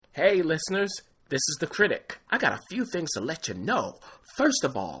Hey, listeners, this is The Critic. I got a few things to let you know. First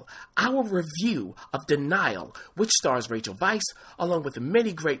of all, our review of Denial, which stars Rachel Weisz, along with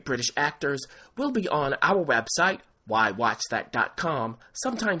many great British actors, will be on our website, whywatchthat.com,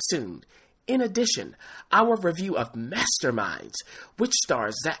 sometime soon. In addition, our review of Masterminds, which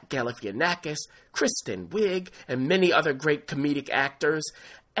stars Zach Galifianakis, Kristen Wiig, and many other great comedic actors,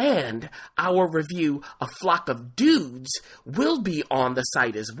 and our review of Flock of Dudes will be on the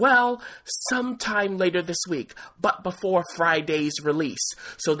site as well sometime later this week, but before Friday's release.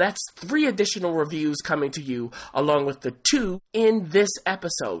 So that's 3 additional reviews coming to you, along with the 2 in this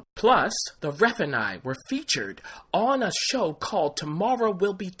episode. Plus, the Ref and I were featured on a show called Tomorrow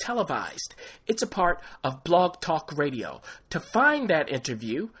Will Be Televised. It's a part of Blog Talk Radio. To find that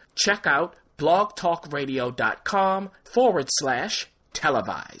interview, check out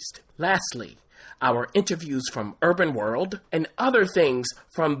blogtalkradio.com/televised. Lastly, our interviews from Urbanworld and other things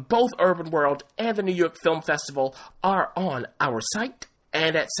from both Urbanworld and the New York Film Festival are on our site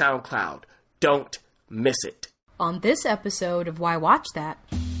and at SoundCloud. Don't miss it. On this episode of Why Watch That.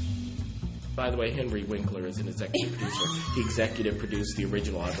 By the way, Henry Winkler is an executive producer. He executive produced the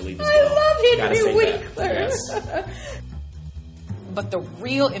original, I believe, as I well. love Henry Winkler. Yes. But the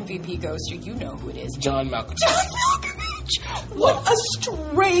real MVP goes to, you know who it is. John Malkovich. John Malkovich! What a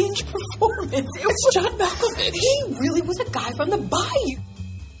strange performance. It was John Malkovich. He really was a guy from the bayou.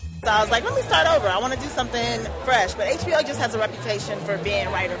 So I was like, let me start over. I want to do something fresh. But HBO just has a reputation for being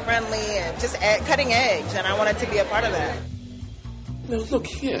writer-friendly and just cutting edge, and I wanted to be a part of that. Now, look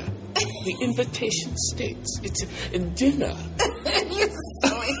here. The invitation states it's a dinner. You're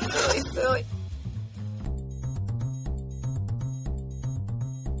silly.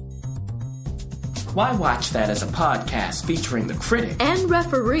 Why Watch That as a podcast featuring The Critic And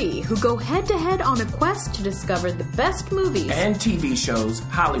Referee, who go head-to-head on a quest to discover the best movies and TV shows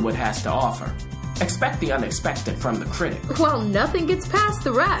Hollywood has to offer. Expect the unexpected from The Critic. Well, nothing gets past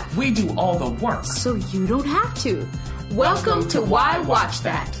the ref, We do all the work. so you don't have to. Welcome to Why Watch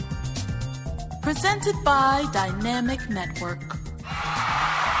That. Presented by Dynamic Network.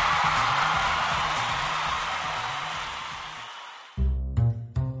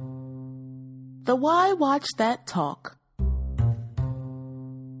 The Why Watch That Talk.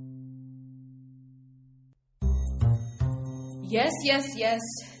 Yes.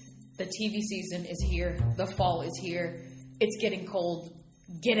 The TV season is here. The fall is here. It's getting cold.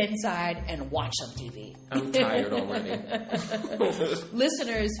 Get inside and watch some TV. I'm tired already.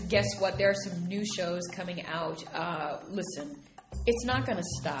 Listeners, guess what? There are some new shows coming out. Listen, it's not going to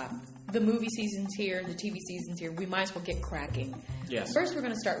stop. The movie season's here. The TV season's here. We might as well get cracking. Yes. First, we're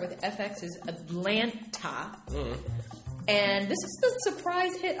going to start with FX's Atlanta. And this is the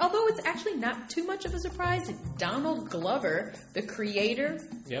surprise hit, although it's actually not too much of a surprise. Donald Glover, the creator,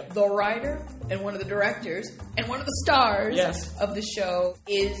 the writer, and one of the directors, and one of the stars of the show,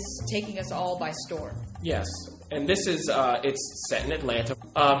 is taking us all by storm. Yes. And this is, it's set in Atlanta.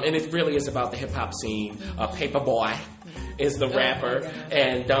 And it really is about the hip-hop scene. Paperboy is the rapper,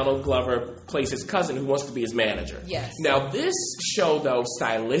 and Donald Glover plays his cousin who wants to be his manager. Yes. Now, this show, though,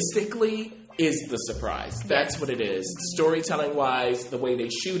 stylistically is the surprise. That's what it is. Storytelling-wise, the way they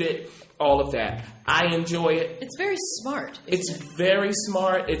shoot it, all of that. I enjoy it. It's very smart. It's very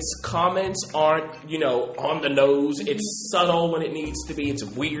smart. Its comments aren't, on the nose. It's subtle when it needs to be. It's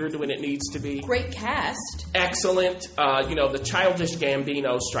weird when it needs to be. Great cast. Excellent. The childish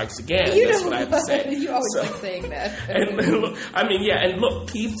Gambino strikes again. That's what I have to say. You always like saying that. And look,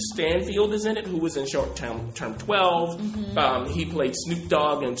 Keith Stanfield is in it, who was in Short Term 12. He played Snoop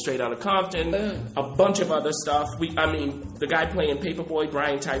Dogg in Straight Outta Compton. Boom. A bunch of other stuff. The guy playing Paperboy,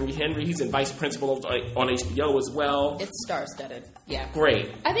 Brian Tyree Henry, he's in Vice Principal on HBO as well. It's star-studded. Yeah. Great.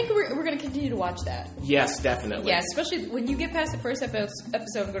 I think we're going to continue to watch that. Yes, definitely. Yeah, especially when you get past the first episode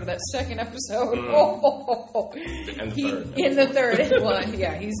and go to that second episode. And the third. one.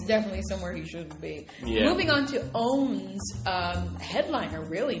 Yeah, he's definitely somewhere he shouldn't be. Yeah. Moving on to OWN's headliner,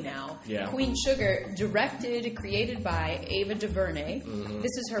 really now. Yeah. Queen Sugar, directed, created by Ava DuVernay.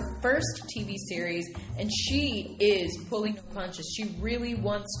 This is her first TV series, and she is pulling no punches. She really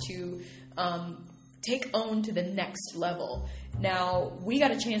wants to take OWN to the next level. Now, we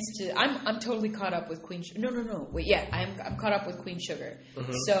got a chance to... I'm totally caught up with Queen Sugar. No. Wait, yeah, I'm caught up with Queen Sugar.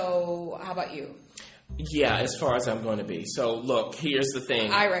 So, how about you? Yeah, as far as I'm going to be. So, look, here's the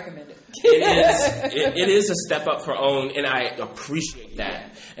thing. I recommend it. It is a step up for OWN, and I appreciate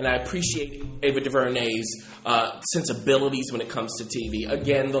that. And I appreciate Ava DuVernay's sensibilities when it comes to TV.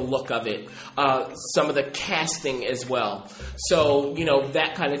 Again, the look of it. Some of the casting as well. So,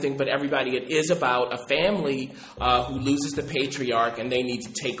 that kind of thing. But everybody, it is about a family who loses the patriarch, and they need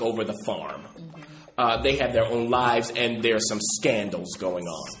to take over the farm. They have their own lives, and there's some scandals going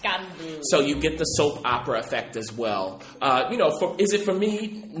on. Scandals. So you get the soap opera effect as well. Is it for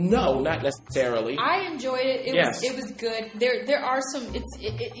me? No, not necessarily. I enjoyed it. It was good. There are some.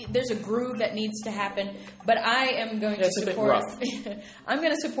 There's a groove that needs to happen, but I am going to support. I'm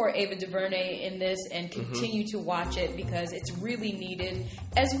going to support Ava DuVernay in this and continue to watch it because it's really needed,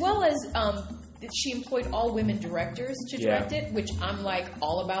 as well as. She employed all women directors to direct it, which I'm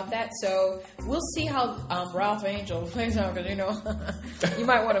all about that. So we'll see how Ralph Angel plays out, because you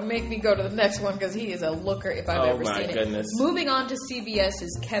might want to make me go to the next one because he is a looker if I've ever seen it. Moving on to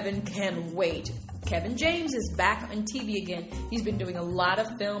CBS's Kevin Can Wait. Kevin James is back on TV again. He's been doing a lot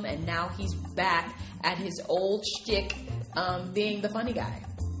of film, and now he's back at his old shtick, being the funny guy.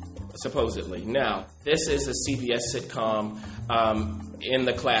 Supposedly. Now, this is a CBS sitcom in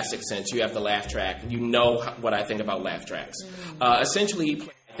the classic sense. You have the laugh track. You know what I think about laugh tracks. Essentially,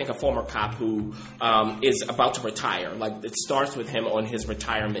 I think a former cop who is about to retire. It starts with him on his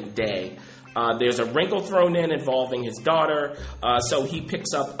retirement day. There's a wrinkle thrown in involving his daughter, so he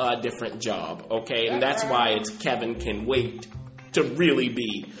picks up a different job, okay? And that's why it's Kevin Can Wait to really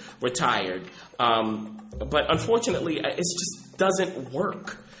be retired. But unfortunately, it just doesn't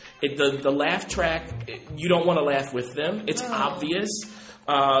work. The laugh track, you don't want to laugh with them. It's obvious.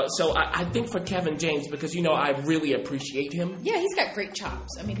 So I think for Kevin James, because, I really appreciate him. Yeah, he's got great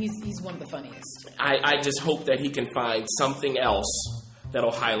chops. I mean, he's one of the funniest. I just hope that he can find something else that'll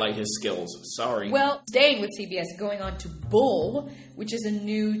highlight his skills. Sorry. Well, staying with CBS, going on to Bull, which is a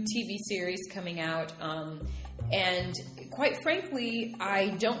new TV series coming out. And quite frankly, I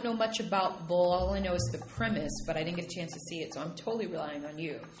don't know much about Bull. All I know is the premise, but I didn't get a chance to see it, so I'm totally relying on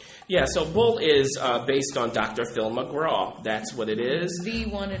you. Yeah, so Bull is based on Dr. Phil McGraw. That's what it is. The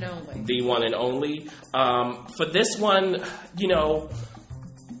one and only. The one and only. For this one,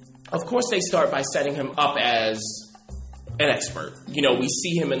 of course they start by setting him up as an expert. We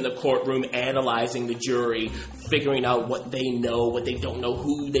see him in the courtroom analyzing the jury, figuring out what they know, what they don't know,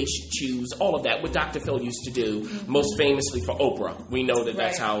 who they should choose, all of that, what Dr. Phil used to do, most famously for Oprah. We know that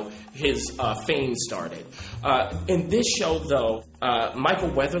that's how his fame started. In this show, though,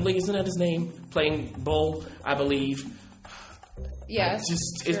 Michael Weatherly, isn't that his name? Playing Bull, I believe. Yes.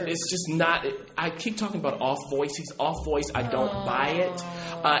 It's just not. I keep talking about off voice. He's off voice. I don't buy it.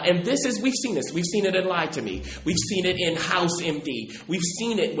 And we've seen this. We've seen it in Lie to Me. We've seen it in House MD. We've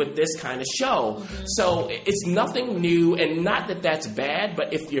seen it with this kind of show. So it's nothing new, and not that that's bad,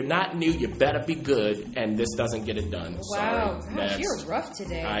 but if you're not new, you better be good, and this doesn't get it done. Wow. Gosh, you're rough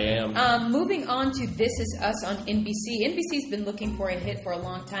today. I am. Moving on to This Is Us on NBC. NBC's been looking for a hit for a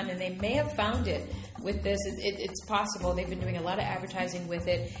long time, and they may have found it. With this, it's possible. They've been doing a lot of advertising with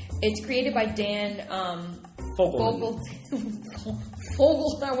it. It's created by Dan Fogelty.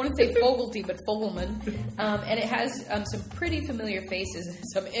 I want to say Fogelty, but Fogelman. And it has some pretty familiar faces,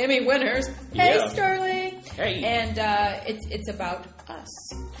 some Emmy winners. Hey, Sterling. Hey. And it's about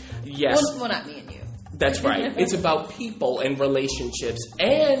us. Yes. Well, not me and you. That's right. It's about people and relationships,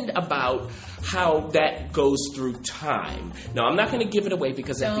 and about how that goes through time. Now, I'm not going to give it away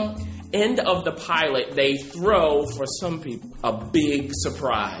because at the end of the pilot, they throw, for some people, a big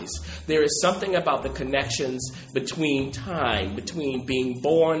surprise. There is something about the connections between time, between being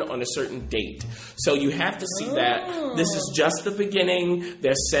born on a certain date. So you have to see that. This is just the beginning.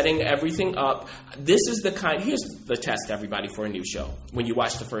 They're setting everything up. This is the kind. Here's the test, everybody, for a new show. When you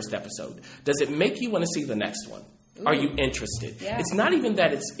watch the first episode, does it make you want to see the next one? Are you interested? Yeah. It's not even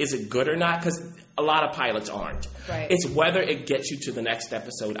that is it good or not, because a lot of pilots aren't. Right. It's whether it gets you to the next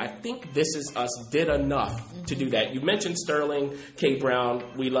episode. I think This Is Us did enough to do that. You mentioned Sterling K. Brown.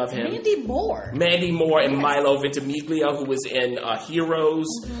 We love him. Mandy Moore and Milo Ventimiglia, who was in Heroes,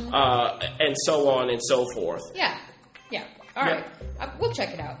 and so on and so forth. Yeah. All right. We'll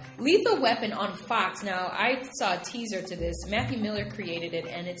check it out. Lethal Weapon on Fox. Now, I saw a teaser to this. Matthew Miller created it,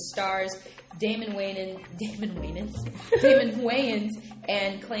 and it stars Damon Wayans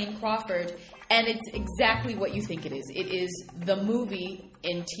and Clayne Crawford, and it's exactly what you think it is. It is the movie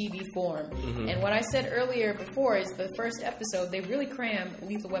in TV form. And what I said earlier before is the first episode, they really cram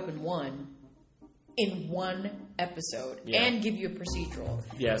Lethal Weapon 1 in one episode and give you a procedural.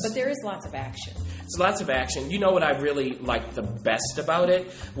 Yes. But there is lots of action. It's lots of action. You know what I really liked the best about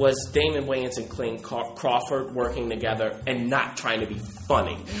it was Damon Wayans and Clayton Crawford working together and not trying to be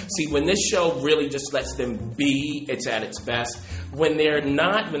funny. Mm-hmm. See, when this show really just lets them be, it's at its best. When they're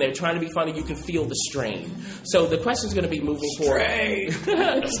not, when they're trying to be funny, you can feel the strain. So the question is going to be moving forward.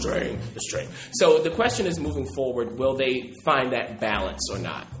 The strain. So the question is moving forward, will they find that balance or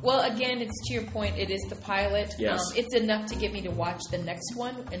not? Well, again, it's to your point, it is the pilot. Yes. It's enough to get me to watch the next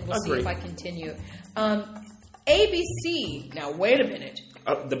one, and we'll Agreed. see if I continue. ABC, now wait a minute.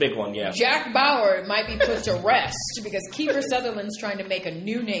 The big one, yeah. Jack Bauer might be put to rest because Kiefer Sutherland's trying to make a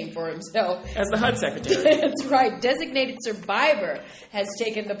new name for himself. As the HUD secretary. That's right. Designated Survivor has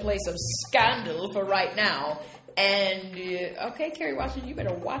taken the place of Scandal for right now. And, okay, Kerry Washington, you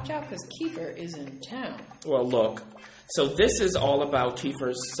better watch out because Kiefer is in town. Well, look. So this is all about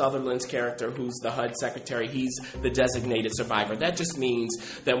Kiefer Sutherland's character, who's the HUD secretary. He's the designated survivor. That just means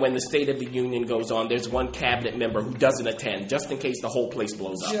that when the State of the Union goes on, there's one cabinet member who doesn't attend, just in case the whole place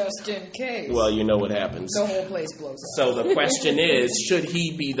blows up. Just in case. Well, you know what happens. The whole place blows up. So the question is, should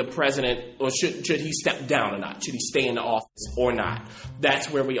he be the president, or should he step down or not? Should he stay in the office or not? That's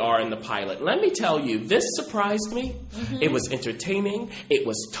where we are in the pilot. Let me tell you, this surprised me. Mm-hmm. It was entertaining. It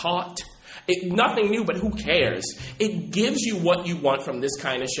was taut. Nothing new, but who cares? It gives you what you want from this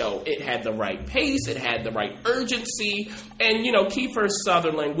kind of show. It had the right pace. It had the right urgency. And, Kiefer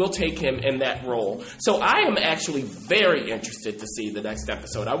Sutherland, will take him in that role. So I am actually very interested to see the next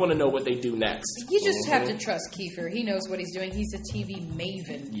episode. I want to know what they do next. You just have to trust Kiefer. He knows what he's doing. He's a TV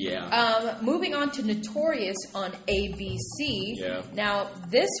maven. Yeah. Moving on to Notorious on ABC. Yeah. Now,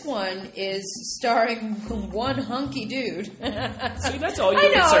 this one is starring one hunky dude. See, that's all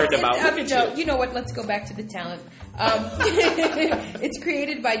you're concerned about. You know what? Let's go back to the talent. It's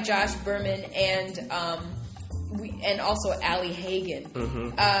created by Josh Berman and also Ali Hagen.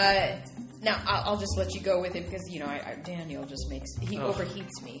 Mm-hmm. Now, I'll just let you go with it because, Daniel just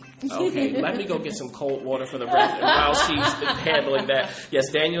overheats me. Okay, let me go get some cold water for the rest while she's handling that. Yes,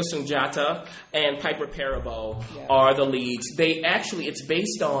 Daniel Sunjata and Piper Perabo are the leads. It's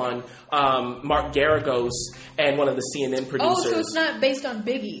based on Mark Garagos and one of the CNN producers. Oh, so it's not based on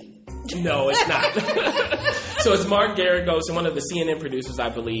Biggie. No, it's not. So it's Mark Garagos and one of the CNN producers, I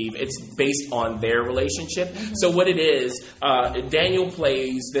believe. It's based on their relationship. Mm-hmm. So what it is, Daniel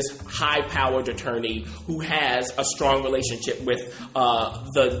plays this high-powered attorney who has a strong relationship with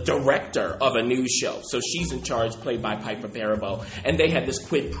the director of a news show. So she's in charge, played by Piper Perabo. And they have this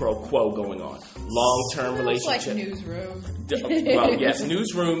quid pro quo going on. Long-term relationship. Like Newsroom. Well, yes,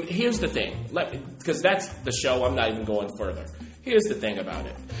 Newsroom. Here's the thing. Because that's the show. I'm not even going further. Here's the thing about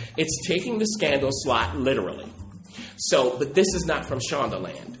it. It's taking the Scandal slot literally. But this is not from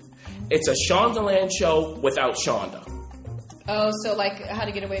Shondaland. It's a Shondaland show without Shonda. Oh, so like How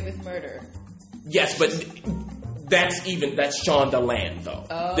to Get Away with Murder. Yes, but that's Shondaland, though.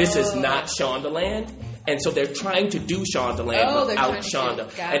 Oh. This is not Shondaland. And so they're trying to do Shondaland without Shonda.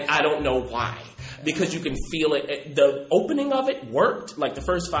 And I don't know why. Because you can feel it. The opening of it worked, like the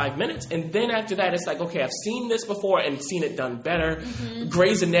first 5 minutes. And then after that, it's like, okay, I've seen this before and seen it done better. Mm-hmm.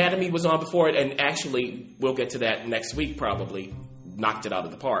 Grey's Anatomy was on before it. And actually, we'll get to that next week probably. Knocked it out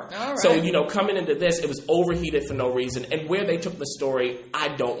of the park. All right. So, coming into this, it was overheated for no reason. And where they took the story, I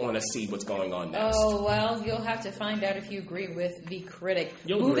don't want to see what's going on next. Oh, well, you'll have to find out if you agree with the critic.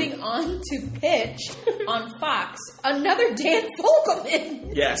 Moving on to Pitch on Fox. Another Dan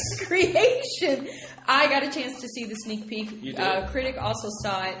Fogelman creation. I got a chance to see the sneak peek. You did. Critic also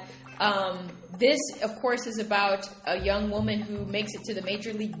saw it. This, of course, is about a young woman who makes it to the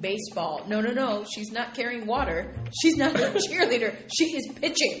Major League Baseball. No. She's not carrying water. She's not a cheerleader. She is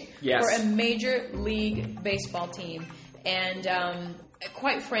pitching for a Major League Baseball team. And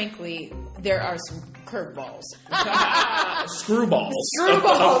quite frankly, there are some curveballs. Screwballs.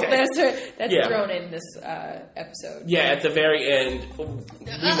 Screwballs. Okay. That's thrown in this episode. Yeah, at the very end.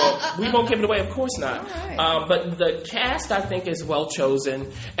 We won't give it away, of course not. Right. But the cast, I think, is well chosen.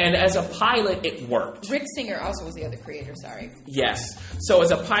 And as a pilot, it worked. Rick Singer also was the other creator, sorry. Yes. So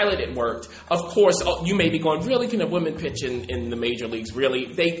as a pilot, it worked. Of course, you may be going, really, can a woman pitch in the major leagues? Really?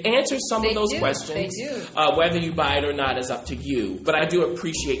 They answer some of those questions. They do. Whether you buy it or not is up to you. But I do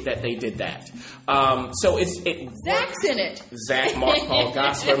appreciate that they did that. So Zach's in it. Zach, Paul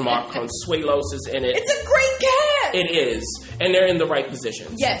Gosselaar, Mark Consuelos is in it. It's a great cast. It is. And they're in the right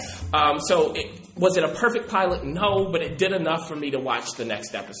positions. Yes. So Was it a perfect pilot? No, but it did enough for me to watch the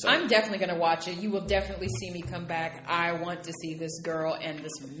next episode. I'm definitely going to watch it. You will definitely see me come back. I want to see this girl and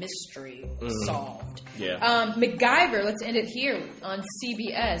this mystery solved. Yeah. MacGyver, let's end it here on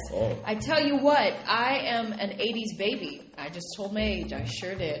CBS. Oh. I tell you what, I am an 80s baby. I just told my age. I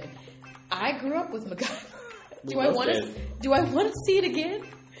sure did. I grew up with MacGyver. Do I want to see it again?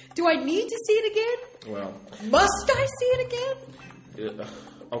 Do I need to see it again? Well, must I see it again?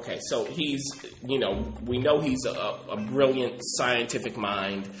 Okay, so he's, we know he's a brilliant scientific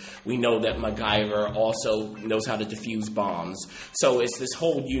mind. We know that MacGyver also knows how to defuse bombs. So it's this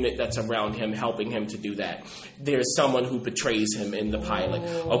whole unit that's around him, helping him to do that. There's someone who betrays him in the pilot.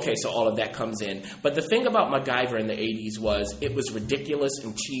 Okay, so all of that comes in. But the thing about MacGyver in the 80s was it was ridiculous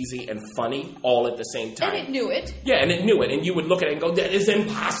and cheesy and funny all at the same time. And it knew it. Yeah, and it knew it. And you would look at it and go, that is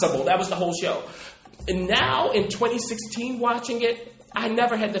impossible. That was the whole show. And now, in 2016, watching it, I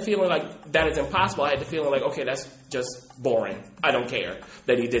never had the feeling like that is impossible. I had the feeling like, okay, that's just boring. I don't care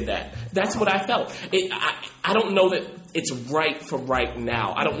that he did that. That's what I felt. I don't know that it's right for right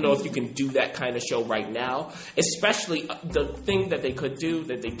now. I don't know if you can do that kind of show right now, especially the thing that they could do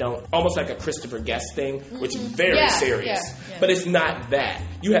that they don't, almost like a Christopher Guest thing, which is very serious. Yeah. But it's not that.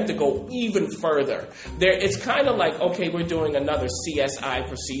 You have to go even further. It's kind of like, okay, we're doing another CSI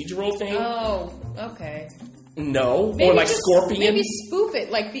procedural thing. Oh, okay. No, maybe or like Scorpion. Maybe spoof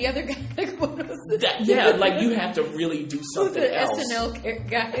it like the other guy. Like you have to really do something else. The SNL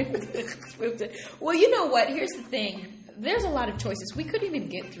guy spoofed it. Well, you know what? Here's the thing. There's a lot of choices. We couldn't even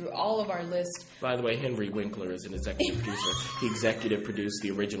get through all of our list. By the way, Henry Winkler is an executive producer. He executive produced the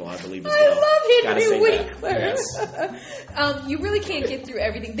original, I believe, as well. I love Henry Winkler. Yes. You really can't get through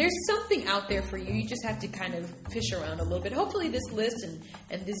everything. There's something out there for you. You just have to kind of fish around a little bit. Hopefully this list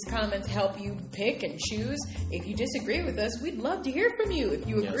and these comments help you pick and choose. If you disagree with us, we'd love to hear from you. If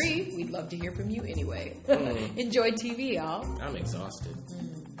you agree, we'd love to hear from you anyway. Enjoy TV, y'all. I'm exhausted.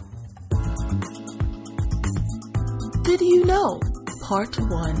 Did you know? Part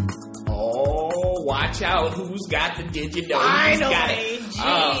 1. Oh, watch out. Who's got the Did You Know? Finally,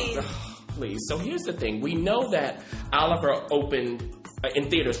 please. So here's the thing. We know that Oliver opened in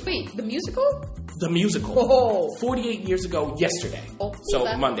theaters. Wait, the musical? The musical. Oh. 48 years ago yesterday. Oh, so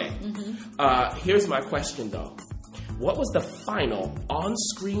Monday. Mm-hmm. Here's my question, though. What was the final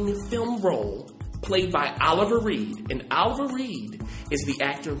on-screen film role played by Oliver Reed? And Oliver Reed is the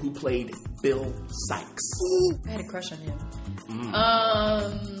actor who played Bill Sykes. I had a crush on him.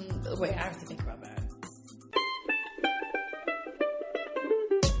 Wait, I have to think about that.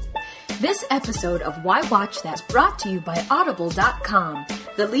 This episode of Why Watch That is brought to you by Audible.com,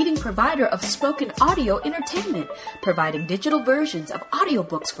 the leading provider of spoken audio entertainment, providing digital versions of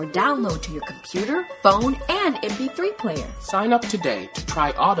audiobooks for download to your computer, phone, and MP3 player. Sign up today to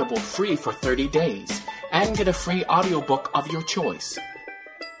try Audible free for 30 days and get a free audiobook of your choice.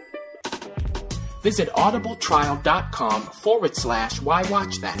 Visit audibletrial.com/Why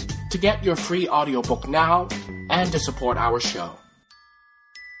Watch That to get your free audiobook now and to support our show.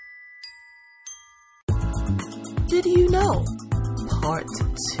 Did you know? Part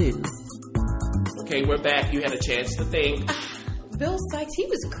 2. Okay, we're back. You had a chance to think. Bill Sykes, he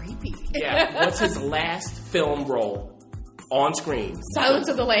was creepy. Yeah. What's his last film role on screen? Silence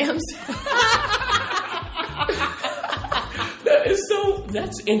of the Lambs.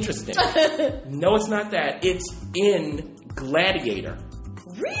 That's interesting. No, it's not that. It's in Gladiator.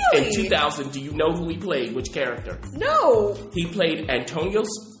 Really? In 2000, do you know who he played? Which character? No. He played Antonio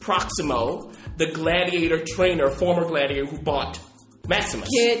Proximo, the gladiator trainer, former gladiator who bought Maximus.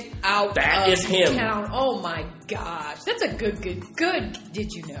 Get out that of is him. Town. Oh my gosh. That's a good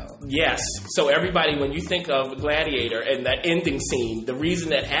Did You Know? Yes. So everybody, when you think of Gladiator and that ending scene, the reason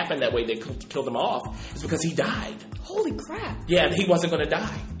that happened that way, they killed him off, is because he died. Holy crap. Yeah, he wasn't going to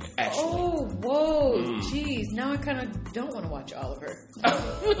die, actually. Oh, whoa. Jeez. Now I kind of don't want to watch Oliver.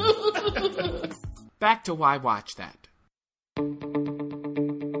 Back to Why Watch That.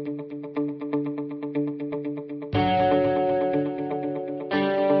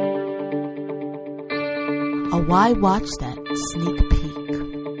 A Why Watch That sneak peek.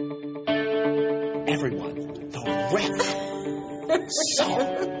 Everyone, the wreck saw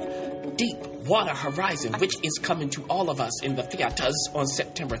Deepwater Horizon, which is coming to all of us in the theaters on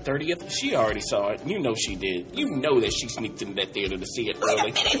September 30th. She already saw it. You know she did. You know that she sneaked into that theater to see it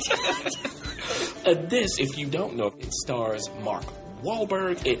early. This, if you don't know, it stars Mark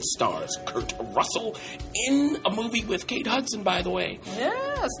Wahlberg. It stars Kurt Russell in a movie with Kate Hudson, by the way.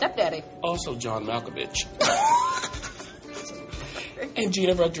 Yeah, stepdaddy. Also John Malkovich. And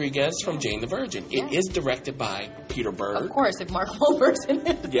Gina Rodriguez from Jane the Virgin. It is directed by Peter Berg. Of course, if Mark Wahlberg's in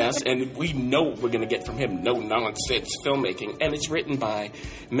it. Yes, and we know what we're going to get from him. No-nonsense filmmaking. And it's written by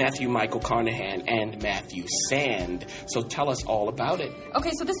Matthew Michael Carnahan and Matthew Sand. So tell us all about it.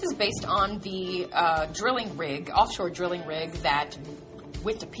 Okay, so this is based on the offshore drilling rig that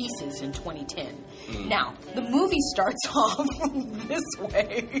went to pieces in 2010. Now, the movie starts off this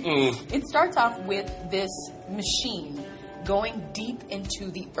way. It starts off with this machine going deep into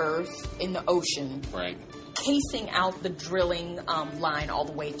the earth in the ocean. Right. Casing out the drilling line all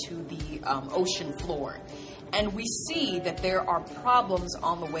the way to the ocean floor. And we see that there are problems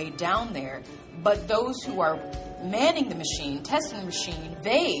on the way down there, but those who are manning the machine, testing the machine,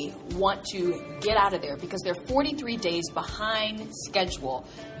 they want to get out of there because they're 43 days behind schedule.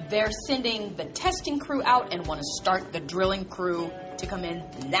 They're sending the testing crew out and want to start the drilling crew to come in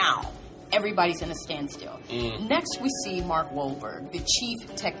now. Everybody's in a standstill. Next, we see Mark Wahlberg, the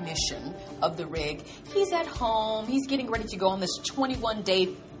chief technician of the rig. He's at home. He's getting ready to go on this 21-day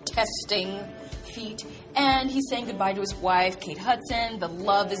testing feat, and he's saying goodbye to his wife, Kate Hudson. The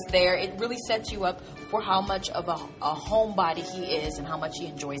love is there. It really sets you up for how much of a homebody he is and how much he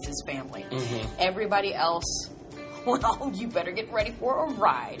enjoys his family. Everybody else, well, you better get ready for a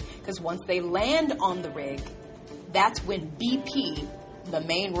ride, because once they land on the rig, that's when BP, the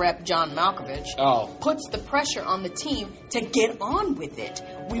main rep, John Malkovich, puts the pressure on the team to get on with it.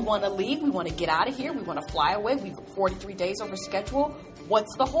 We want to leave. We want to get out of here. We want to fly away. We've 43 days over schedule.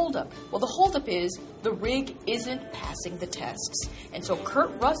 What's the holdup? Well, the holdup is the rig isn't passing the tests. And so Kurt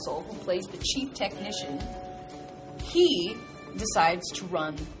Russell, who plays the chief technician, he decides to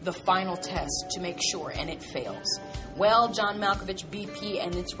run the final test to make sure, and it fails. Well, John Malkovich, BP,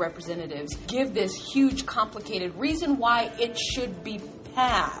 and its representatives give this huge, complicated reason why it should be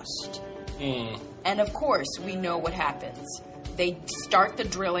passed. And of course, we know what happens. They start the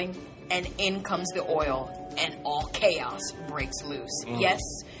drilling, and in comes the oil, and all chaos breaks loose. Yes,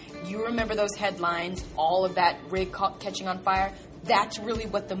 you remember those headlines, all of that rig catching on fire? That's really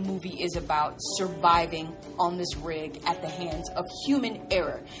what the movie is about, surviving on this rig at the hands of human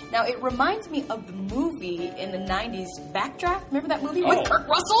error. Now, it reminds me of the movie in the 90s, Backdraft. Remember that movie with Kurt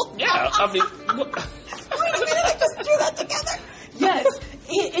Russell? Yeah, I mean... Wait a minute, I just threw that together. Yes,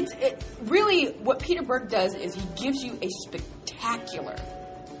 it really, what Peter Berg does is he gives you a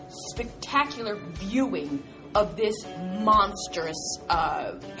spectacular viewing of this monstrous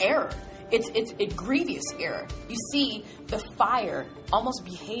error. It's a grievous error. You see the fire almost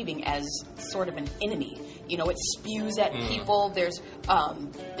behaving as sort of an enemy. You know, it spews at people. There's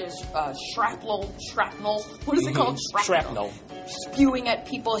shrapnel. What is it called? Shrapnel. Spewing at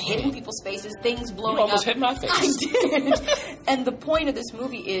people, hitting people's faces, things blowing up. You almost hit my face. I did. And the point of this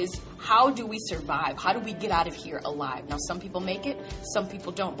movie is, how do we survive? How do we get out of here alive? Now, some people make it, some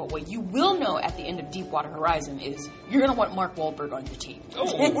people don't. But what you will know at the end of Deepwater Horizon is you're going to want Mark Wahlberg on your team.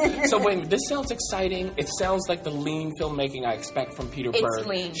 So wait, this sounds exciting. It sounds like the lean filmmaking I expect from Peter Berg. It's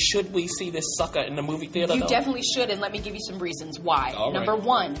lean. Should we see this sucker in the movie theater? You definitely should, and let me give you some reasons why. All Number right.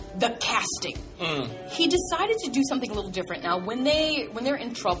 one, the casting. He decided to do something a little different. Now, when they're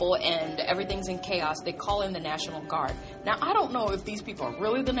in trouble and everything's in chaos, they call in the National Guard. Now, I don't know if these people are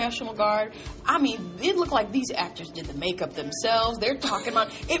really the National Guard. I mean, it looked like these actors did the makeup themselves. They're talking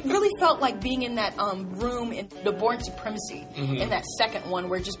about... It really felt like being in that room in The Bourne Supremacy, in that second one,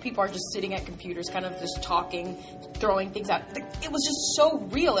 where just people are just sitting at computers, kind of just talking, throwing things out. It was just so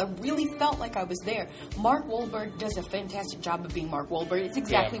real. I really felt like I was there. Mark Wahlberg does a fantastic job of being Mark Wahlberg. It's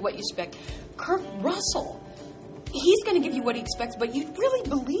exactly what you expect. Kurt Russell, he's going to give you what he expects, but you really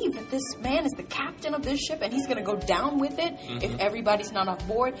believe that this man is the captain of this ship and he's going to go down with it if everybody's not on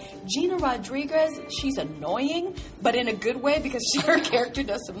board. Gina Rodriguez, she's annoying, but in a good way, because her character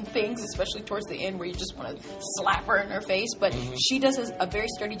does some things, especially towards the end, where you just want to slap her in her face, but she does a very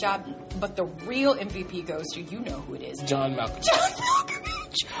sturdy job. But the real MVP goes to, you know who it is. John Malkovich. John Malkovich!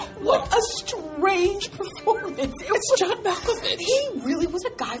 What a strange performance. It's John Malkovich. He really was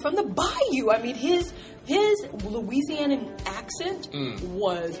a guy from the bayou. I mean, his Louisianan accent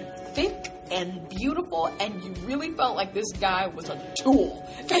was thick and beautiful, and you really felt like this guy was a tool.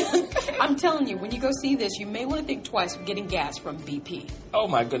 I'm telling you, when you go see this, you may want to think twice of getting gas from BP. Oh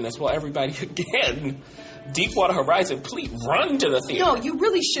my goodness. Well, everybody, again, Deepwater Horizon, please run to the theater. No, you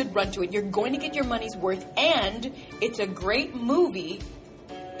really should run to it. You're going to get your money's worth, and it's a great movie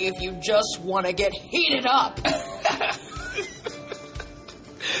if you just want to get heated up.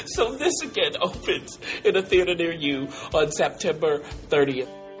 So this again opens in a theater near you on September 30th.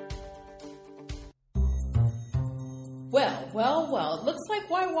 Well, Well. It looks like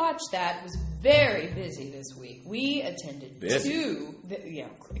Why Watch That was very busy this week. We attended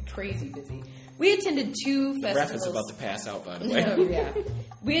crazy busy. We attended 2 festivals. Ref is about to pass out, by the way. Yeah.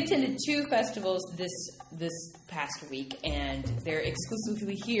 We attended 2 festivals this past week, and they're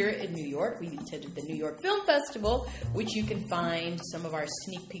exclusively here in New York. We attended the New York Film Festival, which you can find some of our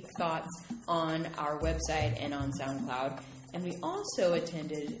sneak peek thoughts on our website and on SoundCloud. And we also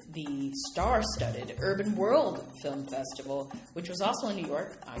attended the star-studded Urbanworld Film Festival, which was also in New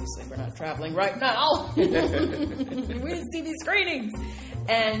York. Obviously, we're not traveling right now. We didn't see these screenings.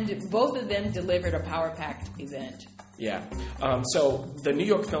 And both of them delivered a power-packed event. Yeah. So the New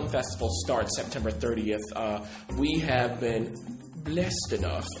York Film Festival starts September 30th. We have been blessed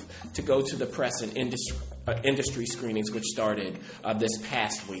enough to go to the press and industry screenings, which started this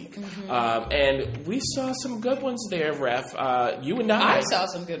past week. Mm-hmm. And we saw some good ones there, Ref. You and I saw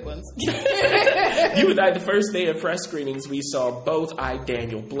some good ones. You and I, the first day of press screenings, we saw both I,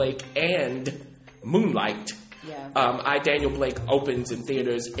 Daniel Blake and Moonlight. Yeah. I, Daniel Blake opens in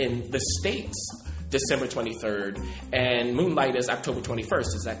theaters in the States December 23rd, and Moonlight is October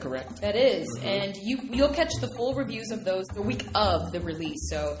 21st. Is that correct? That is. Mm-hmm. And you'll catch the full reviews of those the week of the release,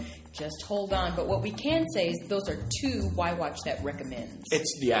 so just hold on. But what we can say is those are 2 Why Watch That recommends.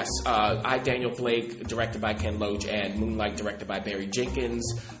 Yes. I, Daniel Blake, directed by Ken Loach, and Moonlight, directed by Barry Jenkins.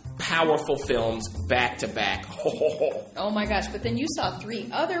 Powerful films, back to back. Oh my gosh, but then you saw 3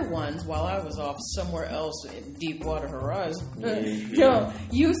 other ones while I was off somewhere else in Deepwater Horizon.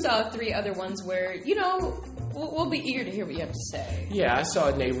 You saw 3 other ones where, we'll be eager to hear what you have to say. Yeah, I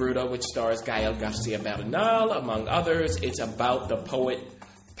saw Neruda, which stars Gael Garcia Bernal, among others. It's about the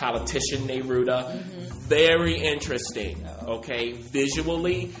politician Neruda. Mm-hmm. Very interesting. Okay,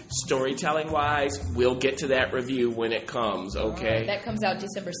 visually, storytelling-wise, we'll get to that review when it comes. Okay, right, that comes out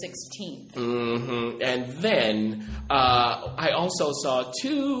December 16th. Mm-hmm. And then I also saw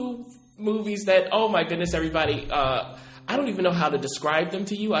 2 movies that, oh my goodness, everybody. I don't even know how to describe them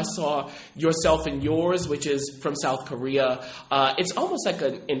to you. I saw Yourself and Yours, which is from South Korea. It's almost like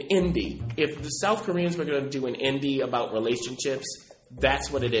an indie. If the South Koreans were going to do an indie about relationships,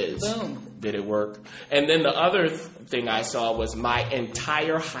 that's what it is. Boom. Did it work? And then the other thing I saw was My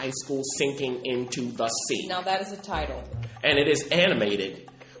Entire High School Sinking into the Sea. Now that is a title. And it is animated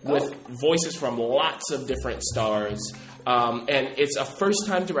with voices from lots of different stars. And it's a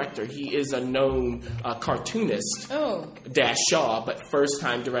first-time director. He is a known cartoonist, Dash Shaw, but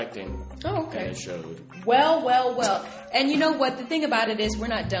first-time directing. Oh, okay. And it showed. Well. And you know what? The thing about it is we're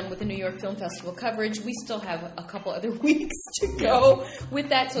not done with the New York Film Festival coverage. We still have a couple other weeks to go with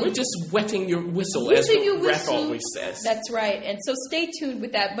that. So we're just wetting your whistle, as Ref always says. That's right. And so stay tuned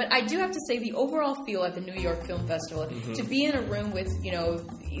with that. But I do have to say the overall feel at the New York Film Festival, to be in a room with,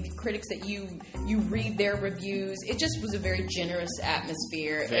 critics that you read their reviews, it just was a very generous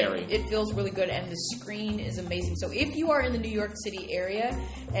atmosphere. Very. It feels really good, and the screen is amazing. So if you are in the New York City area,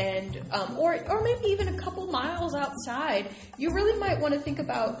 and or maybe even a couple miles outside, you really might want to think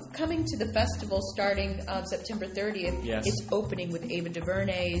about coming to the festival starting September 30th. Yes. It's opening with Ava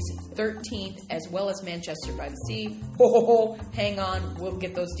DuVernay's 13th, as well as Manchester by the Sea. Hang on, we'll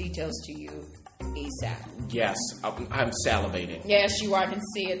get those details to you ASAP. Yes, I'm salivating. Yes, you are. I can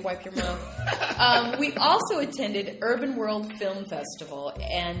see it. Wipe your mouth. We also attended Urbanworld Film Festival,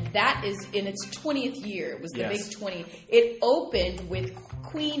 and that is in its 20th year. It was the big 20. It opened with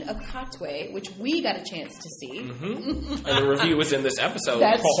Queen of Katwe, which we got a chance to see. Mm-hmm. And the review was in this episode.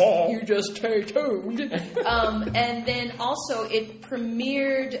 You just stay tuned. And then also it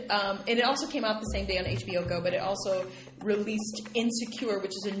premiered, and it also came out the same day on HBO Go, but it also released Insecure,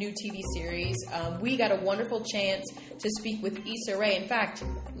 which is a new TV series. We got a wonderful chance to speak with Issa Rae. In fact,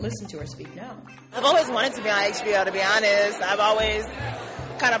 listen to her speak now. I've always wanted to be on HBO, to be honest. I've always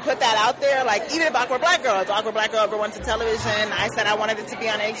kind of put that out there, like even if Awkward Black Girl ever went to television, I said I wanted it to be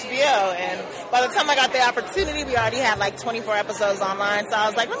on HBO, and by the time I got the opportunity, we already had like 24 episodes online, so I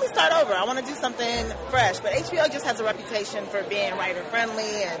was like, let me start over. I want to do something fresh, but HBO just has a reputation for being writer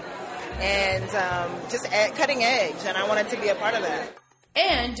friendly and just cutting edge, and I wanted to be a part of that.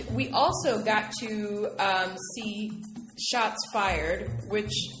 And we also got to see Shots Fired,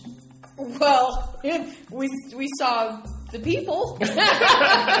 which, well, we saw the people.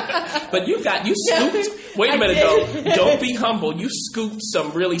 But you scooped. Wait a minute, though. Don't be humble. You scooped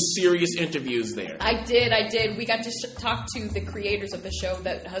some really serious interviews there. I did. We got to talk to the creators of the show,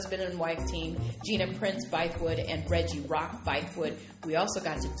 that husband and wife team, Gina Prince Bythewood and Reggie Rock Bythewood. We also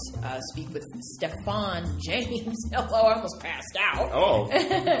got to speak with Stefan James. Hello, I almost passed out. Oh.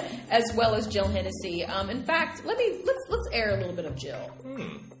 As well as Jill Hennessy. In fact, let's air a little bit of Jill.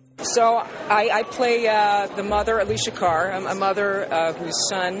 So I play the mother, Alicia Carr, a mother whose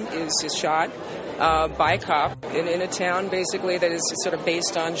son is shot by a cop in a town, basically, that is sort of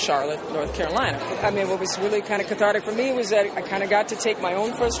based on Charlotte, North Carolina. I mean, what was really kind of cathartic for me was that I kind of got to take my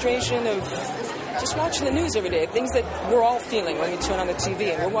own frustration of just watching the news every day, things that we're all feeling when we turn on the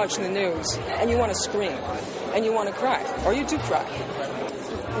TV and we're watching the news, and you want to scream, and you want to cry, or you do cry.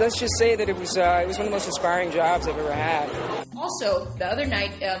 Let's just say that it was one of the most inspiring jobs I've ever had. Also, the other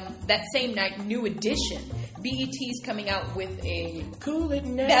night, that same night, New Edition. BET's coming out with a... Cool it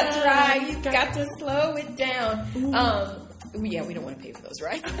now. That's right. You've got to slow it down. Yeah, we don't want to pay for those,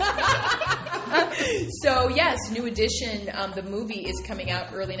 right? So, yes, New Edition, the movie is coming out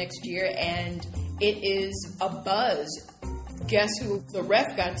early next year, and it is a buzz. Guess who the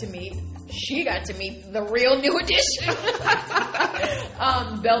ref got to meet? She got to meet the real New Edition.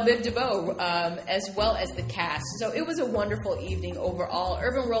 Belle Biv DeVoe, as well as the cast. So it was a wonderful evening overall.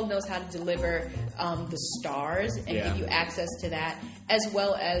 Urbanworld knows how to deliver the stars and give you access to that, as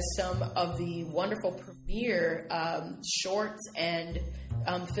well as some of the wonderful premiere shorts and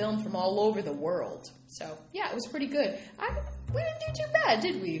film from all over the world. So, yeah, it was pretty good. We didn't do too bad,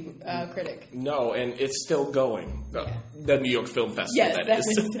 did we, Critic? No, and it's still going. Yeah. The New York Film Festival, yes, that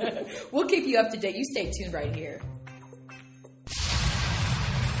is. We'll keep you up to date. You stay tuned right here.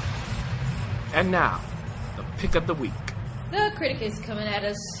 And now, the pick of the week. The Critic is coming at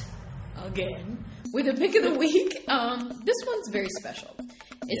us again with a pick of the week. This one's very special.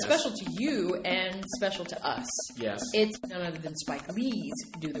 It's special to you and special to us. Yes. It's none other than Spike Lee's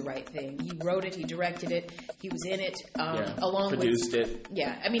Do the Right Thing. He wrote it, he directed it, he was in it, produced it.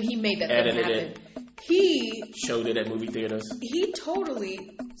 Yeah, I mean, he made that edited thing happen. It. He showed it at movie theaters. He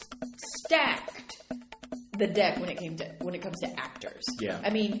totally stacked the deck when it comes to actors. Yeah.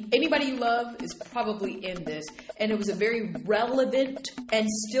 I mean, anybody you love is probably in this, and it was a very relevant and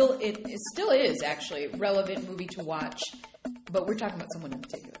it still is actually relevant movie to watch. But we're talking about someone in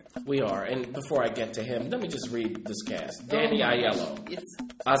particular. We are, and before I get to him, let me just read this cast: Danny Aiello,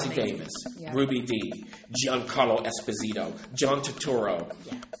 Ozzie Davis, Ruby Dee, Giancarlo Esposito, John Turturro,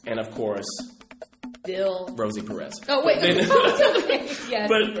 and of course, Rosie Perez. Oh, wait. Yes,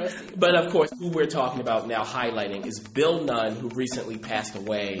 but of course, who we're talking about now highlighting is Bill Nunn, who recently passed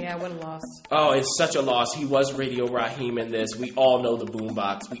away. Yeah, what a loss. Oh, it's such a loss. He was Radio Raheem in this. We all know the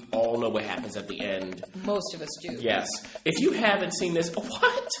boombox. We all know what happens at the end. Most of us do. Yes. If you haven't seen this,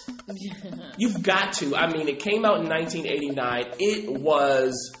 what? You've got to. I mean, it came out in 1989. It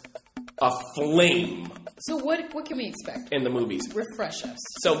was a flame. So what can we expect? In the movies. Refresh us.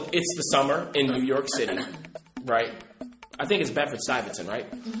 So it's the summer in New York City, right? I think it's Bedford-Stuyvesant, right?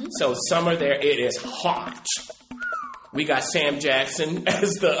 Mm-hmm. So summer there, it is hot. We got Sam Jackson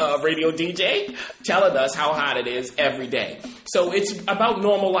as the radio DJ telling us how hot it is every day. So it's about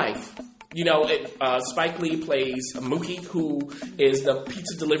normal life. You know, Spike Lee plays Mookie, who is the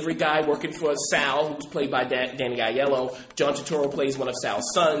pizza delivery guy working for Sal, who's played by Danny Aiello. John Turturro plays one of Sal's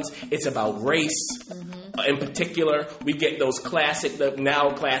sons. It's about race. Mm-hmm. In particular, we get those the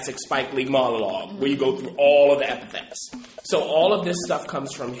now classic Spike Lee monologue, where you go through all of the epithets. So all of this stuff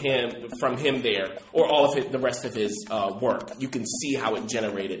comes from him there, or all of the rest of his work. You can see how it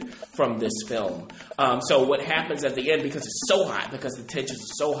generated from this film. So what happens at the end, because it's so hot, because the tensions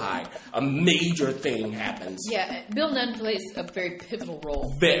are so high, a major thing happens. Yeah, Bill Nunn plays a very pivotal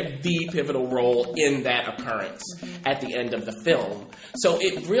role. The pivotal role in that occurrence at the end of the film. So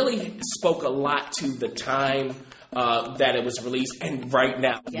it really spoke a lot to the time that it was released, and right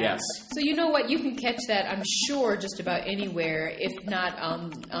now, yes. So you know what? You can catch that, I'm sure, just about anywhere, if not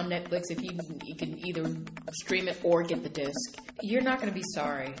on Netflix, if you can either stream it or get the disc. You're not going to be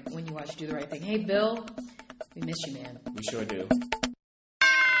sorry when you watch Do the Right Thing. Hey, Bill, we miss you, man. We sure do.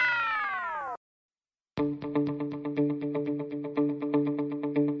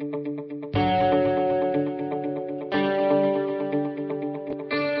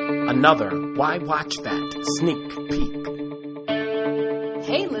 Another Why Watch That sneak peek.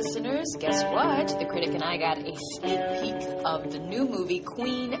 Hey listeners, guess what? The Critic and I got a sneak peek of the new movie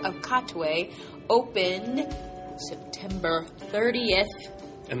Queen of Katwe, open September 30th.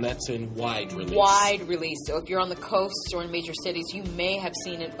 And that's in wide release. Wide release. So if you're on the coast or in major cities, you may have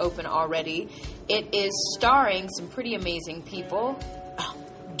seen it open already. It is starring some pretty amazing people.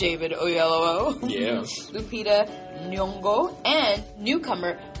 David Oyelowo. Yes. Lupita Nyong'o. And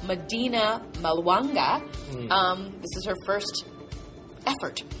newcomer Medina Malwanga. This is her first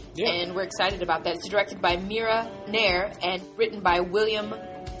effort. Yeah. And we're excited about that. It's directed by Mira Nair and written by William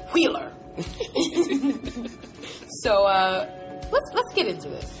Wheeler. So, let's get into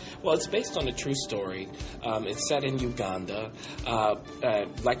this. Well, it's based on a true story. It's set in Uganda.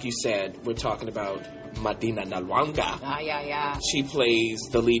 Like you said, we're talking about Madina Nalwanga. Yeah. She plays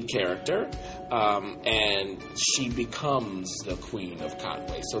the lead character, and she becomes the queen of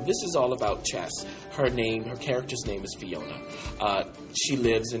Katwe. So this is all about chess. Her character's name is Fiona. She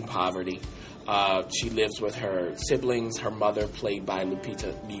lives in poverty. She lives with her siblings, her mother, played by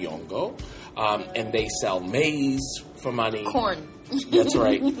Lupita Nyong'o, and they sell maize for money. Corn. That's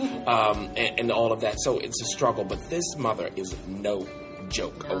right. And all of that. So it's a struggle. But this mother is no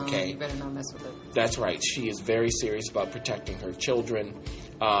joke, okay? You better not mess with it. That's right. She is very serious about protecting her children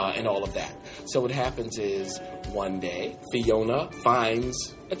and all of that. So what happens is, one day, Fiona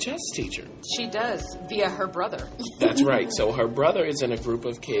finds a chess teacher. She does, via her brother. That's right. So her brother is in a group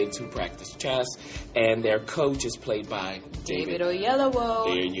of kids who practice chess, and their coach is played by David Oyelowo.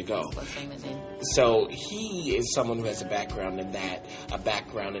 There you go. So he is someone who has a background in that, a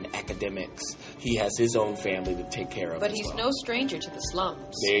background in academics. He has his own family to take care of. But he's no stranger to the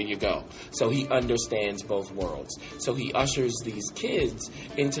slums. There you go. So he understands both worlds. So he ushers these kids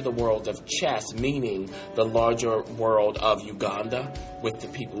into the world of chess, meaning the larger world of Uganda with the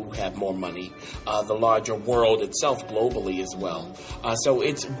people who have more money, the larger world itself globally as well. So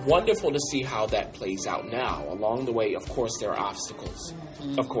it's wonderful to see how that plays out now. Along the way, of course, there are obstacles.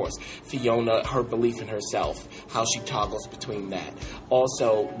 Of course, Fiona, her belief in herself, how she toggles between that.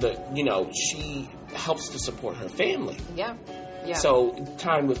 Also, she helps to support her family. Yeah. So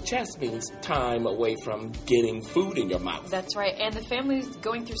time with chess means time away from getting food in your mouth. That's right. And the family's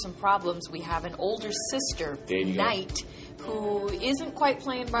going through some problems. We have an older sister, Knight, who isn't quite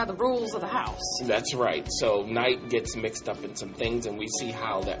playing by the rules of the house. That's right. So Knight gets mixed up in some things, and we see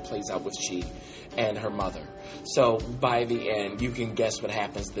how that plays out with she and her mother. So by the end, you can guess what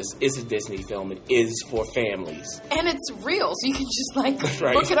happens. This is a Disney film. It is for families. And it's real, so you can just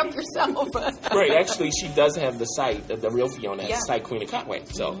right. look it up yourself. Right. Actually, she does have the site. The real Fiona has the site, Queen of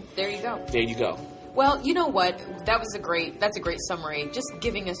Katwe. So there you go. There you go. Well, you know what? That's a great summary. Just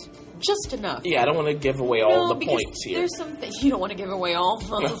giving us just enough. Yeah, I don't want to give away all the points here. There's some things you don't want to give away all.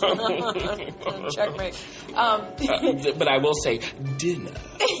 Checkmate. But I will say, dinner.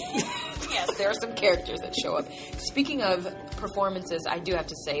 Yes, there are some characters that show up. Speaking of performances, I do have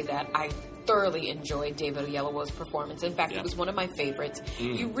to say that I thoroughly enjoyed David Oyelowo's performance. In fact, it was one of my favorites.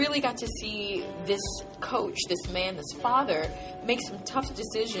 You really got to see this coach, this man, this father, make some tough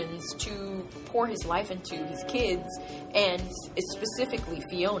decisions to pour his life into his kids, and specifically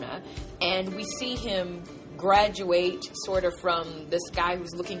Fiona. And we see him graduate sort of from this guy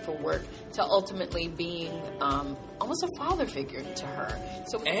who's looking for work to ultimately being almost a father figure to her.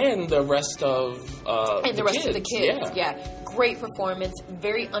 And the rest of the kids. Yeah. Great performance.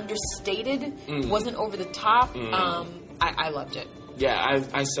 Very understated. Wasn't over the top. I loved it. Yeah,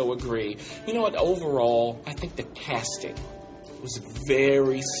 I so agree. You know what? Overall, I think the casting was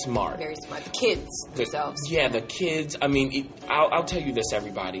very smart. Very smart. The kids themselves. Yeah, the kids. I mean, I'll tell you this,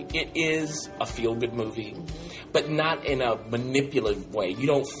 everybody. It is a feel-good movie, but not in a manipulative way. You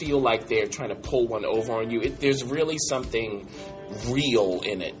don't feel like they're trying to pull one over on you. There's really something real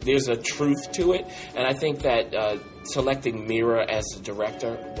in it. There's a truth to it, and I think that selecting Mira as the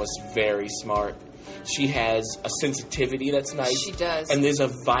director was very smart. She has a sensitivity that's nice. She does. And there's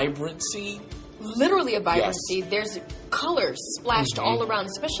a vibrancy. Literally a vibrancy. Yes. There's colors splashed all around,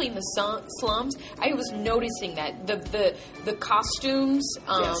 especially in the slums. I was noticing that the costumes,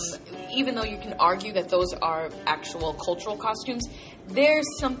 even though you can argue that those are actual cultural costumes, there's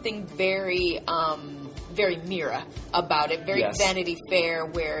something very very Mira about it, very Vanity Fair,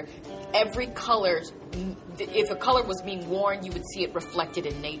 where every color, if a color was being worn, you would see it reflected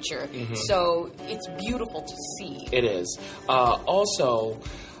in nature. So it's beautiful to see. It is. Also,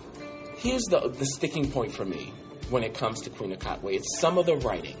 here's the sticking point for me when it comes to Queen of Katwe. It's some of the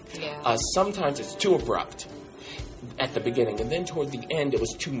writing. Yeah. Sometimes it's too abrupt at the beginning, and then toward the end it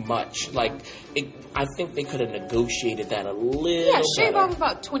was too much. I think they could have negotiated that a little shave better. off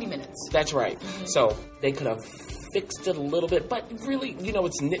about 20 minutes. That's right. So they could have fixed it a little bit, but really,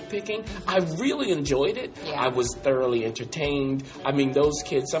 it's nitpicking. I really enjoyed it. Yeah. I was thoroughly entertained. I mean,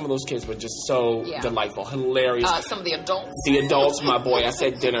 some of those kids were just so delightful, hilarious. Some of the adults. The adults, my boy, I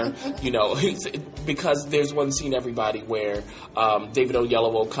said dinner, because there's one scene, everybody, where David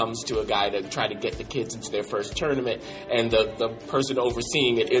Oyelowo comes to a guy to try to get the kids into their first tournament, and the person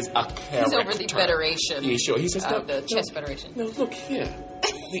overseeing it is a character. He's over the federation. Yeah, sure. He says, the chess federation. No, look here.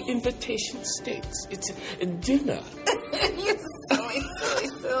 The invitation states it's a dinner. You're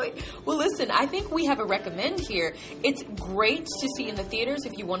silly. right. Well, listen, I think we have a recommend here. It's great to see in the theaters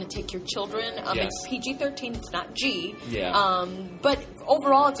if you want to take your children. Yes. It's PG-13. It's not G. Yeah. But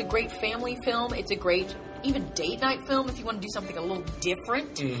overall, it's a great family film. It's a great even date night film if you want to do something a little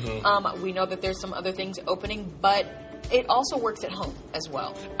different. Mm-hmm. We know that there's some other things opening, but it also works at home as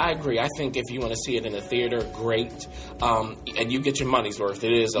well. I agree. I think if you want to see it in a theater, great. And you get your money's worth.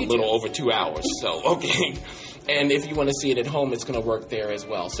 It is a little over 2 hours. So, okay. And if you want to see it at home, it's going to work there as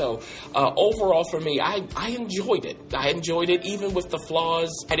well. So, overall for me, I enjoyed it. I enjoyed it even with the flaws.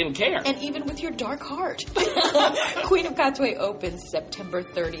 I didn't care. And even with your dark heart. Queen of Katwe opens September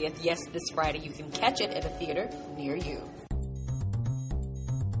 30th. Yes, this Friday. You can catch it at a theater near you.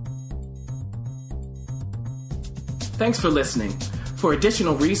 Thanks for listening. For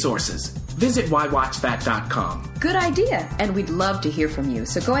additional resources, visit whywatchthat.com. Good idea, and we'd love to hear from you.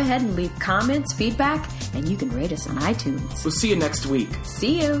 So go ahead and leave comments, feedback, and you can rate us on iTunes. We'll see you next week.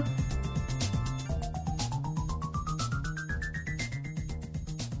 See you.